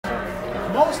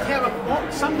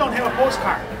Some don't have a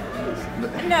postcard.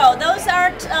 No, those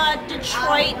aren't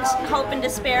Detroit hope and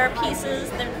despair pieces.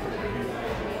 They're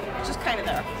just kind of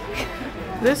there.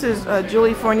 This is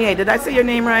Julie Fornier. Did I say your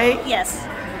name right? Yes.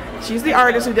 She's the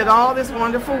artist who did all this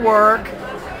wonderful work.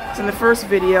 It's in the first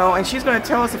video, and she's going to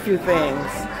tell us a few things.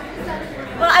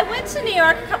 Well, I went to New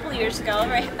York a couple of years ago.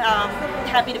 Very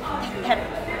happy to have.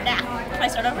 Can I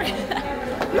start over?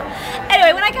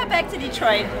 Anyway, when I got back to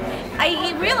Detroit,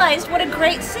 I realized what a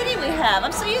great city we have.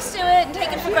 I'm so used to it and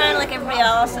take it for granted like everybody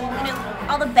else, and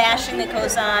all the bashing that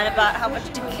goes on about how much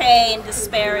decay and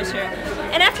despair is here.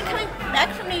 And after coming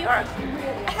back from New York,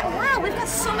 I thought, wow, we've got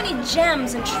so many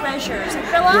gems and treasures.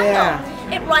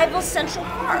 And it rivals Central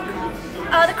Park.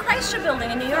 The Chrysler Building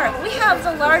in New York. We have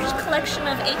the largest collection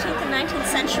of 18th and 19th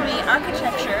century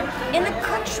architecture in the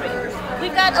country.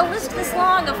 We've got a list this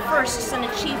long of firsts and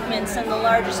achievements and the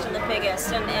largest and the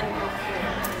biggest. And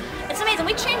it's amazing.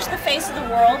 We changed the face of the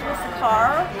world with the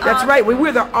car. That's right. We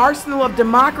were the arsenal of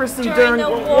democracy during the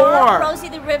war. Rosie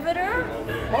the Riveter.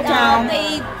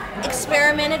 They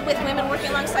experimented with women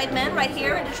working alongside men right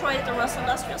here in Detroit at the Russell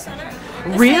Industrial Center.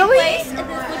 Really?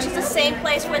 Which is the same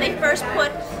place where they first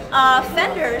put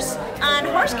fenders on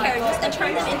horse carriages and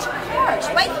turned them into cars,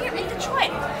 right here in Detroit.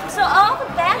 So all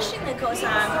the bashing that goes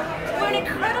on, we're an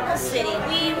incredible city.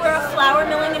 We were a flour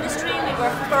milling industry, we were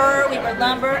fur, we were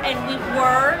lumber, and we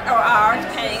were, or are,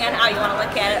 depending on how you want to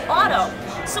look at it, auto.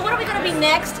 So what are we going to be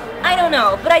next? I don't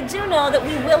know, but I do know that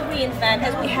we will reinvent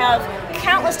as we have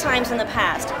countless times in the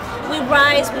past. We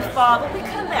rise, we fall, but we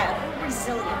come back. We're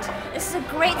resilient. This is a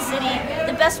great city,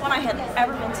 the best one I have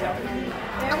ever been to.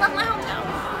 I love my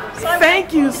hometown. So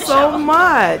Thank you so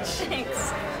much.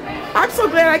 Thanks. I'm so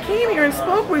glad I came here and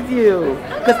spoke with you,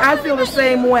 because I feel the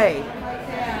same way.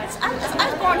 I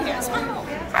was born here. It's my home.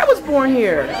 I was born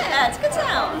here. Yeah, it's a good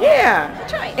town. Yeah.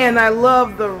 Detroit. And I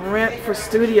love the rent for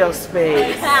studio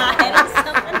space. It's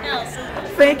something else.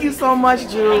 Thank you so much,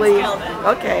 Julie. Thanks,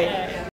 Kelvin. Okay.